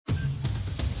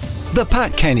The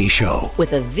Pat Kenny Show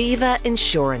with Aviva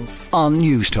Insurance on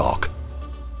News Talk.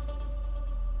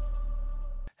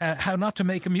 How not to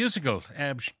make a musical.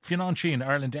 Fionnan Sheahan,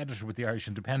 Ireland Editor with the Irish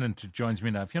Independent, joins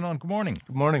me now. Fionnan, good morning.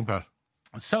 Good morning, Pat.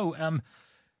 So,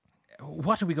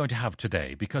 what are we going to have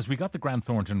today? Because we got the Grant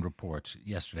Thornton report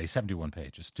yesterday, 71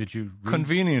 pages. Did you read?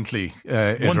 Conveniently,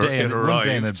 One day in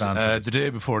arrived advance. the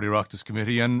day before the Oireachtas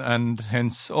committee, and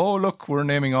hence, look, we're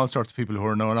naming all sorts of people who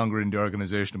are no longer in the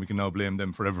organisation, and we can now blame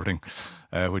them for everything,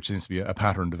 which seems to be a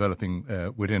pattern developing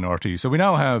within RTE. So we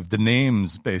now have the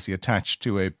names basically attached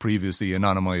to a previously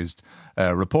anonymised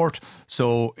report.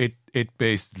 So it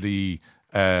basically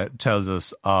tells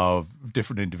us of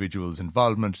different individuals'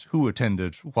 involvement, who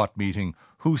attended what meeting,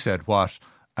 who said what,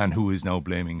 and who is now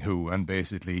blaming who. And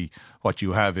basically what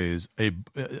you have is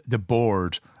the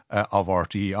board of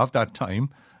RTE of that time,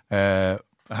 a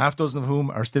half dozen of whom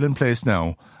are still in place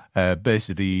now,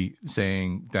 basically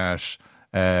saying that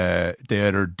they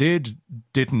either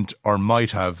didn't, or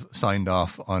might have signed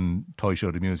off on Toy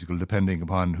Show the Musical, depending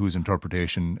upon whose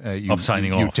interpretation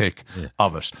you take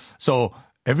of it. So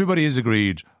everybody is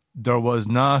agreed there was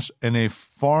not a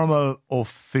formal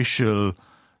official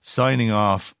signing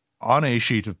off on a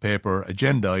sheet of paper,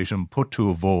 agenda item put to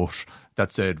a vote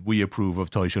that said we approve of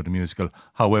Toy Show the Musical.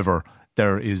 However,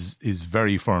 there is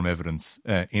very firm evidence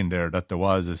in there that there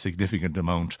was a significant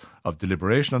amount of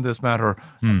deliberation on this matter,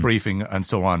 briefing and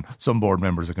so on. Some board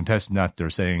members are contesting that.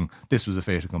 They're saying this was a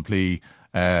fait accompli.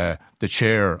 The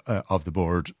chair of the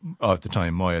board at the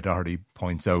time, Moya Doherty,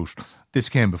 points out this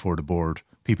came before the board.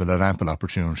 People had ample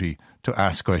opportunity to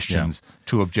ask questions,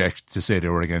 to object, to say they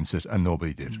were against it, and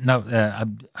nobody did. Now,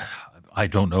 I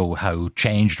don't know how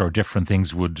changed or different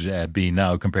things would be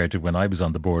now compared to when I was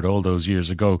on the board all those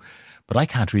years ago, but I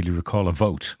can't really recall a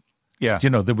vote. Yeah. You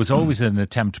know, there was always an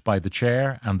attempt by the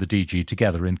chair and the DG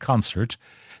together in concert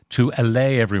to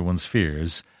allay everyone's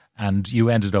fears, and you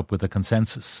ended up with a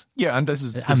consensus. Yeah, and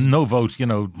this and no vote, you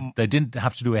know, they didn't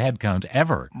have to do a head count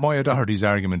ever. Moya Doherty's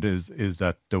argument is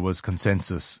that there was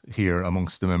consensus here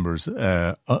amongst the members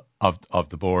of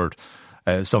the board.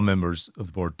 Some members of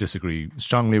the board disagree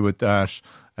strongly with that.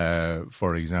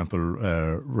 For example,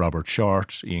 Robert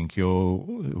Short, Ian Keogh,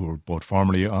 who were both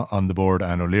formerly on the board,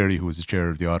 Anne O'Leary, who was the chair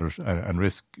of the Audit and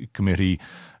Risk Committee,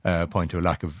 point to a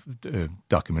lack of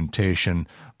documentation.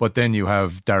 But then you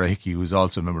have Dara Hickey, who's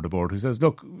also a member of the board, who says,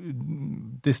 look,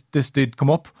 this did come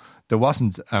up. There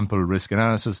wasn't ample risk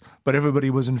analysis, but everybody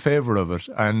was in favour of it,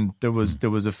 and there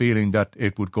was a feeling that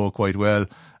it would go quite well,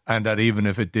 and that even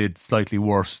if it did slightly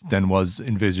worse than was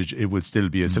envisaged, it would still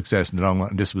be a success in the long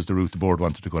run. And this was the route the board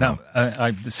wanted to go down.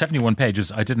 Now, 71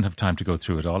 pages, I didn't have time to go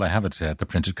through it all. I have it, the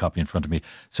printed copy in front of me.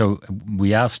 So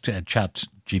we asked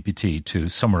ChatGPT to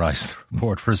summarise the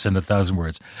report for us in 1,000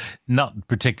 words. Not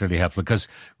particularly helpful, because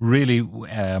really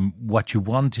what you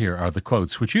want here are the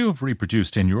quotes, which you have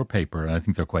reproduced in your paper, and I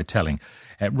think they're quite telling.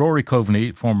 Rory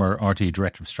Coveney, former RTE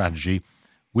Director of Strategy: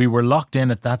 we were locked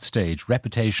in at that stage,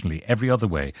 reputationally, every other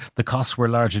way. The costs were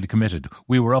largely committed.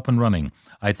 We were up and running.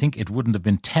 I think it wouldn't have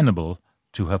been tenable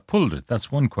to have pulled it.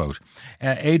 That's one quote.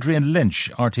 Adrian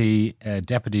Lynch, RTE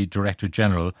Deputy Director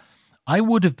General: I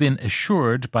would have been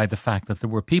assured by the fact that there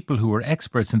were people who were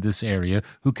experts in this area,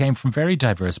 who came from very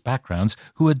diverse backgrounds,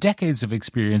 who had decades of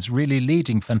experience really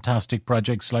leading fantastic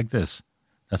projects like this.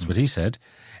 That's what he said.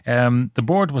 The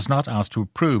board was not asked to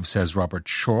approve, says Robert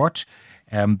Short.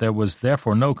 There was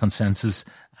therefore no consensus,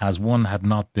 as one had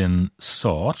not been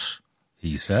sought,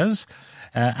 he says.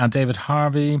 And David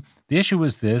Harvey: the issue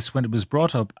was this: when it was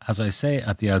brought up, as I say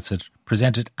at the outset,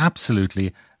 presented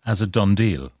absolutely as a done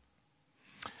deal.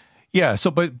 Yeah,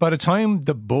 so by the time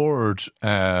the board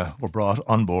were brought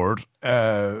on board,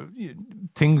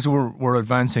 things were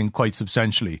advancing quite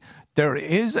substantially. There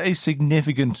is a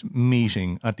significant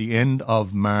meeting at the end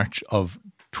of March of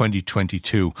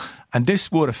 2022, and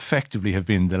this would effectively have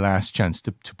been the last chance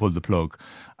to pull the plug.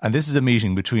 And this is a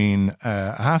meeting between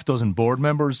a half dozen board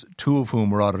members, two of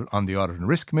whom were on the Audit and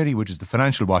Risk Committee, which is the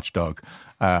financial watchdog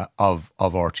of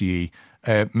RTE,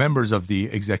 members of the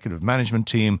executive management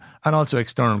team, and also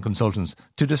external consultants,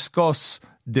 to discuss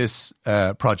this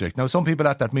project. Now, some people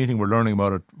at that meeting were learning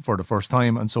about it for the first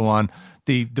time and so on.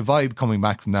 The vibe coming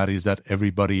back from that is that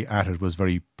everybody at it was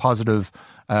very positive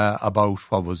about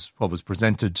what was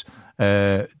presented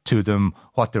to them,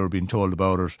 what they were being told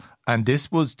about it. And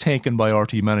this was taken by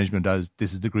RTE management as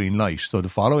this is the green light. So the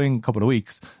following couple of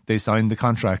weeks, they signed the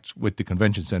contract with the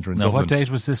convention centre in Dublin. Now, what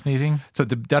date was this meeting? So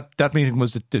that meeting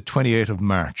was the 28th of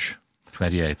March.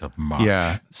 28th of March.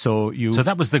 Yeah. So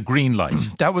that was the green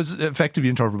light. That was effectively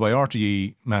interpreted by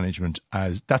RTE management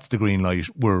as that's the green light.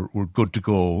 We're good to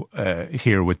go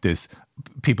here with this.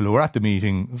 People who were at the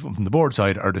meeting from the board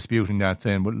side are disputing that,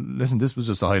 saying, "Well, listen, this was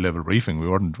just a high level briefing. We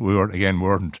weren't.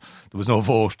 There was no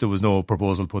vote. There was no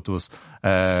proposal put to us.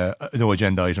 No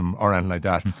agenda item or anything like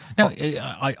that." Now,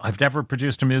 I've never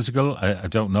produced a musical. I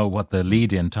don't know what the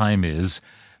lead-in time is.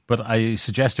 But I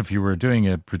suggest if you were doing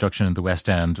a production in the West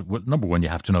End, well, number one, you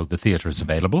have to know the theatre is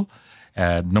available.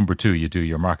 Number two, you do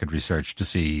your market research to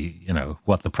see,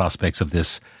 what the prospects of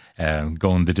this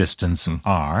going the distance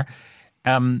are.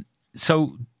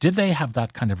 So did they have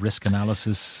that kind of risk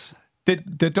analysis?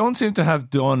 They don't seem to have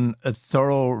done a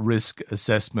thorough risk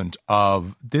assessment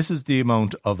of this is the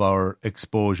amount of our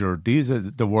exposure. These are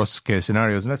the worst case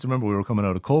scenarios. And let's remember we were coming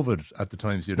out of COVID at the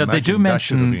time. So they do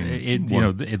mention,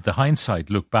 the hindsight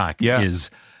look back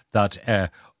is that,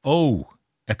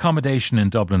 accommodation in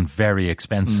Dublin, very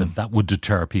expensive. That would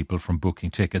deter people from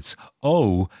booking tickets.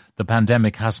 The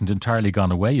pandemic hasn't entirely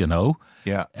gone away,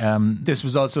 Yeah. This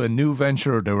was also a new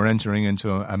venture. They were entering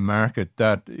into a market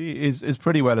that is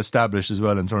pretty well established as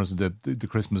well in terms of the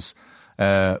Christmas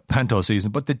panto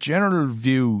season. But the general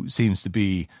view seems to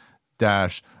be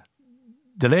that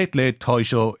the Late Late Toy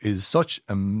Show is such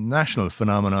a national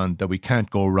phenomenon that we can't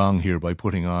go wrong here by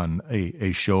putting on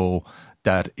a show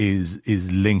that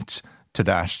is linked to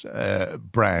that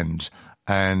brand,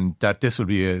 and that this will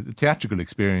be a theatrical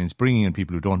experience, bringing in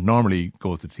people who don't normally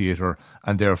go to the theatre,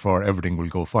 and therefore everything will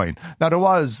go fine. Now, there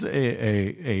was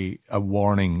a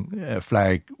warning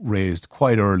flag raised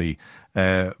quite early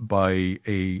by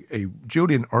a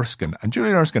Julian Erskine, and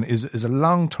Julian Erskine is a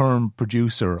long-term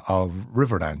producer of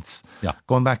Riverdance,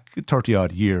 going back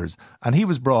 30-odd years, and he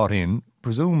was brought in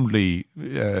presumably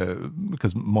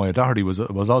because Moya Doherty was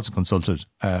also consulted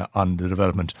on the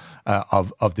development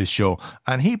of this show,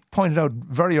 and he pointed out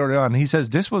very early on, he says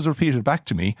this was repeated back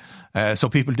to me, so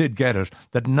people did get it,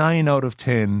 that 9 out of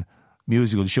 10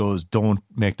 musical shows don't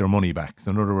make their money back. So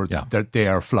in other words, they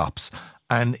are flops.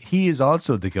 And he is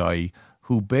also the guy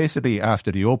who basically,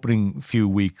 after the opening few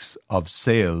weeks of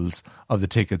sales of the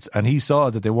tickets, and he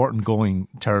saw that they weren't going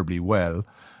terribly well,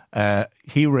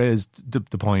 he raised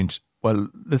the point, well,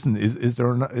 listen, is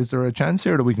there a chance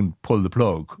here that we can pull the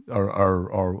plug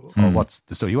or what's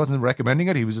the, so he wasn't recommending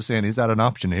it, he was just saying, is that an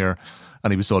option here?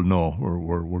 And he was told, no,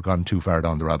 we're gone too far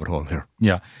down the rabbit hole here.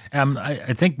 Yeah.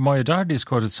 I think Moya Doherty is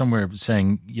quoted somewhere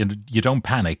saying, you don't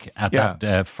panic at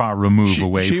that far remove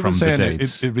away from the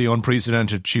dates. It'd be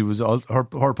unprecedented.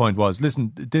 Her point was,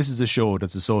 listen, this is a show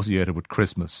that's associated with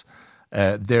Christmas.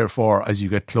 Therefore, as you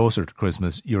get closer to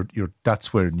Christmas,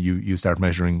 that's where you start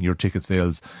measuring your ticket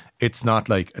sales. It's not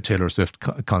like a Taylor Swift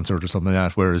concert or something like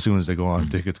that, where as soon as they go on,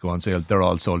 tickets go on sale, they're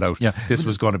all sold out. Yeah. This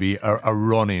was going to be a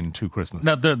run-in to Christmas.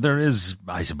 Now, there is,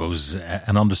 I suppose,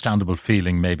 an understandable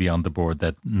feeling maybe on the board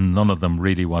that none of them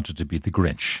really wanted to be the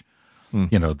Grinch.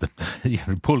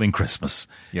 Pulling Christmas,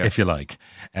 if you like.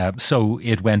 So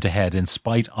it went ahead in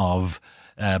spite of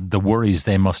the worries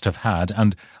they must have had.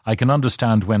 And I can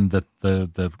understand when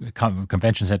the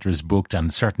convention centre is booked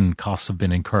and certain costs have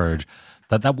been incurred,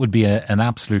 that would be an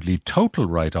absolutely total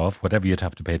write-off, whatever you'd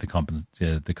have to pay the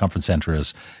conference centre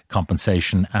as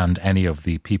compensation and any of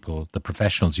the people, the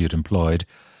professionals you'd employed.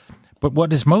 But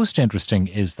what is most interesting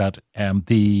is that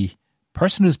the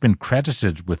person who's been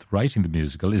credited with writing the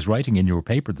musical is writing in your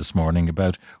paper this morning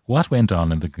about what went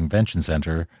on in the convention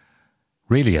centre,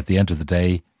 really at the end of the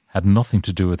day, had nothing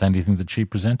to do with anything that she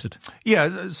presented.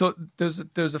 Yeah, so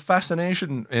there's a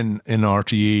fascination in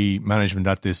RTE management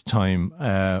at this time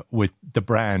with the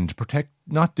brand,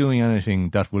 not doing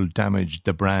anything that will damage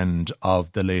the brand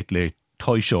of the Late Late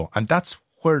Toy Show. And that's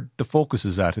where the focus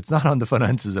is at. It's not on the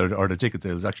finances or the ticket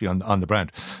sales, actually on the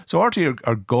brand. So RTE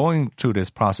are going through this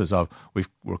process of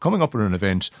we're coming up with an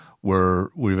event where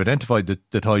we've identified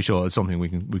the toy show as something we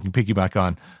can piggyback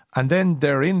on, and then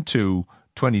they're into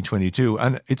 2022,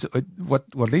 and it's what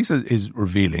Lisa is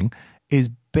revealing is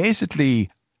basically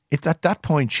it's at that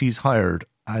point she's hired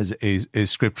as a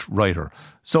script writer.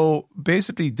 So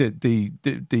basically the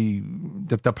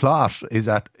plot is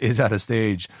at a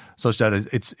stage such that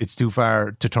it's too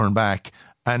far to turn back.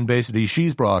 And basically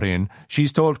she's brought in,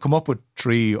 she's told come up with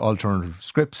 3 alternative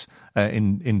scripts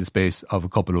in the space of a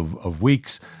couple of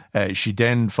weeks. She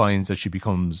then finds that she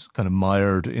becomes kind of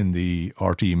mired in the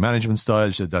RTE management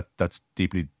style. That's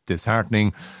deeply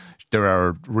disheartening. There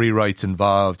are rewrites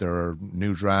involved, there are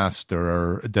new drafts,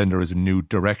 then there is a new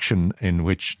direction in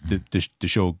which the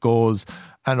show goes.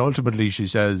 And ultimately she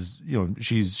says,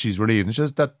 she's relieved. And she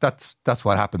says that's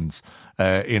what happens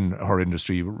in her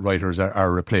industry. Writers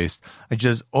are replaced. And she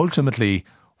says ultimately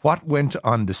what went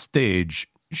on the stage,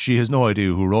 she has no idea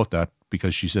who wrote that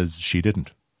because she says she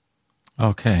didn't.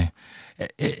 Okay.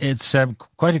 It's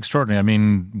quite extraordinary. I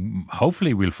mean,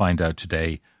 hopefully we'll find out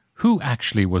today who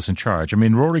actually was in charge. I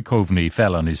mean, Rory Coveney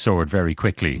fell on his sword very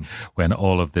quickly when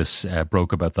all of this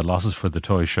broke about the losses for the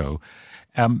toy show.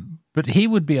 But he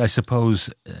would be, I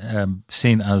suppose,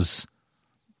 seen as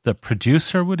the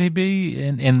producer, would he be,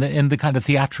 in the kind of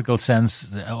theatrical sense,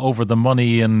 over the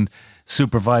money and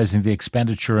supervising the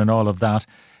expenditure and all of that.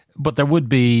 But there would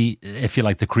be, if you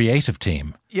like, the creative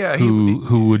team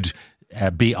who would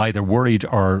be either worried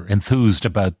or enthused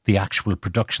about the actual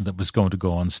production that was going to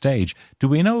go on stage. Do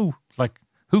we know, like,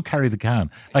 who carried the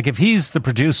can? Like, if he's the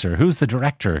producer, who's the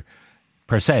director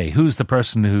per se? Who's the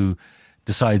person who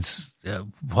decides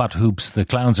what hoops the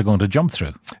clowns are going to jump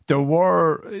through? There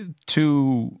were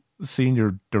 2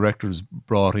 senior directors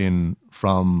brought in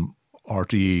from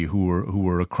RTE who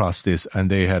were across this,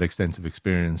 and they had extensive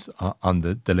experience on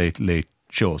the late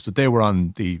shows. So they were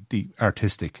on the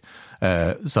artistic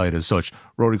side as such.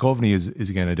 Rory Coveney is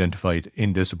again identified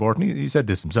in this report, and he said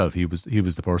this himself. He was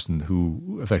the person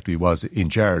who effectively was in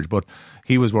charge, but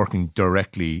he was working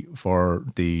directly for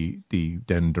the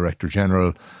then Director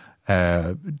General,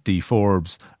 D.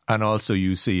 Forbes, and also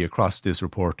you see across this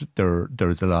report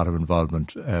there's a lot of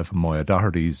involvement from Moya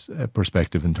Doherty's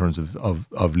perspective in terms of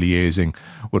liaising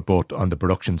with both on the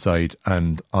production side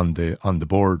and on the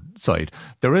board side.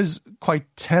 There is quite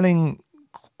telling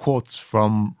quotes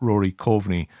from Rory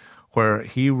Coveney where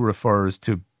he refers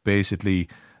to basically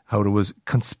how there was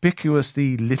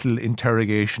conspicuously little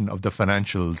interrogation of the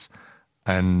financials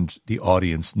and the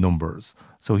audience numbers.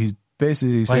 So he's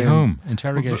basically by saying, whom?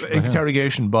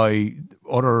 Interrogation by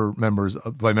other members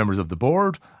of the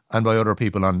board and by other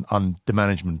people on the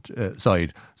management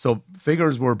side. So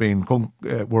figures were being come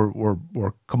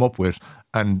up with,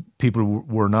 and people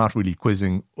were not really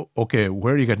quizzing. Okay,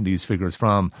 where are you getting these figures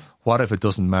from? What if it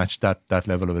doesn't match that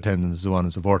level of attendance, and so on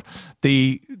and so forth?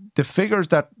 The figures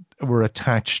that were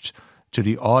attached to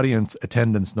the audience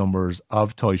attendance numbers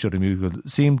of Toy Show the Musical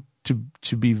seemed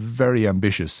to be very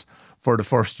ambitious for the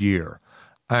first year,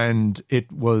 and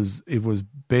it was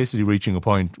basically reaching a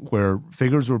point where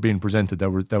figures were being presented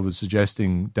that was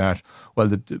suggesting that, well,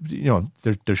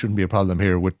 there shouldn't be a problem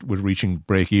here with reaching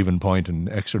break even point and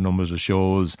extra numbers of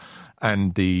shows,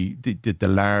 and the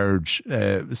large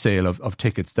sale of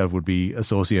tickets that would be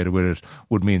associated with it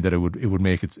would mean that it would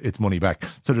make its money back.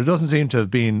 So there doesn't seem to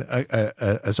have been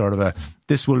a sort of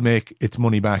this will make its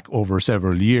money back over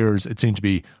several years. It seemed to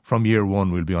be from year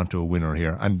one we'll be onto a winner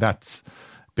here, and that's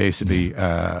basically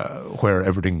where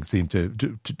everything seemed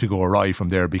to go awry from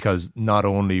there, because not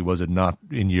only was it not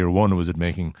in year one was it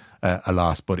making a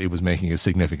loss, but it was making a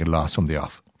significant loss from the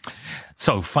off.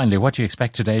 So finally, what do you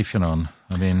expect today, Fionnan?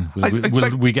 I mean,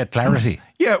 will we get clarity?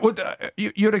 Yeah,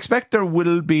 you'd expect there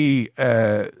will be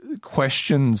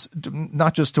questions,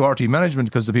 not just to RTE management,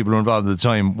 because the people who were involved at the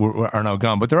time are now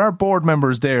gone, but there are board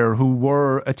members there who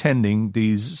were attending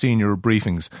these senior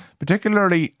briefings,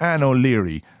 particularly Anne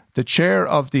O'Leary, the chair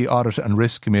of the Audit and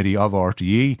Risk Committee of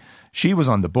RTE. She was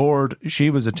on the board, she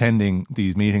was attending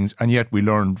these meetings, and yet we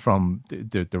learned from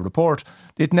the report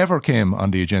it never came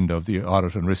on the agenda of the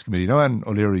Audit and Risk Committee. Now, Anne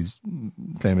O'Leary's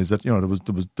claim is that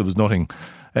there was nothing.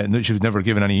 She was never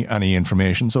given any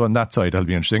information. So on that side, it'll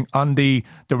be interesting. On the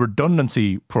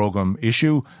redundancy programme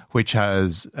issue, which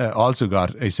has also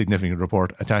got a significant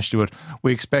report attached to it,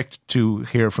 we expect to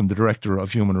hear from the Director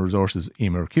of Human Resources,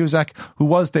 Emer Cusack, who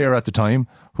was there at the time,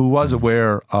 who was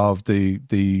aware of the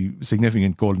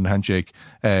significant golden handshake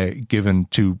given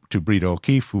to Breda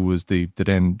O'Keefe, who was the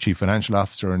then Chief Financial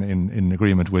Officer in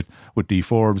agreement with D.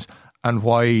 Forbes, and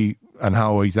why and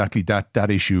how exactly that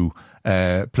issue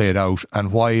played out,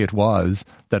 and why it was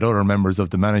that other members of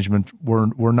the management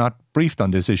were not briefed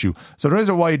on this issue. So there is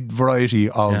a wide variety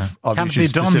of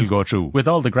issues to still go through. With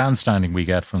all the grandstanding we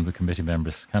get from the committee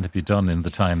members, can't it be done in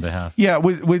the time they have? Yeah,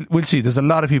 we'll see. There's a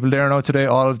lot of people there now today.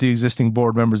 All of the existing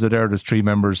board members are there. There's 3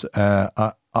 members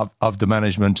of the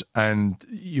management, and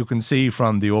you can see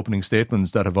from the opening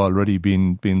statements that have already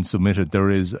been submitted,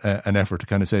 there is an effort to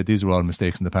kind of say these are all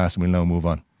mistakes in the past and we'll now move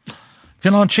on.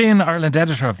 Fionnan Sheahan, Ireland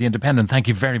Editor of The Independent, thank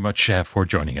you very much for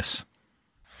joining us.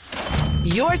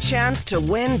 Your chance to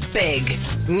win big.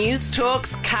 News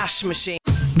Talk's Cash Machine.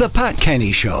 The Pat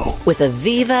Kenny Show. With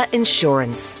Aviva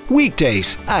Insurance.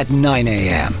 Weekdays at 9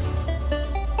 a.m.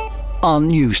 on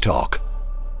News Talk.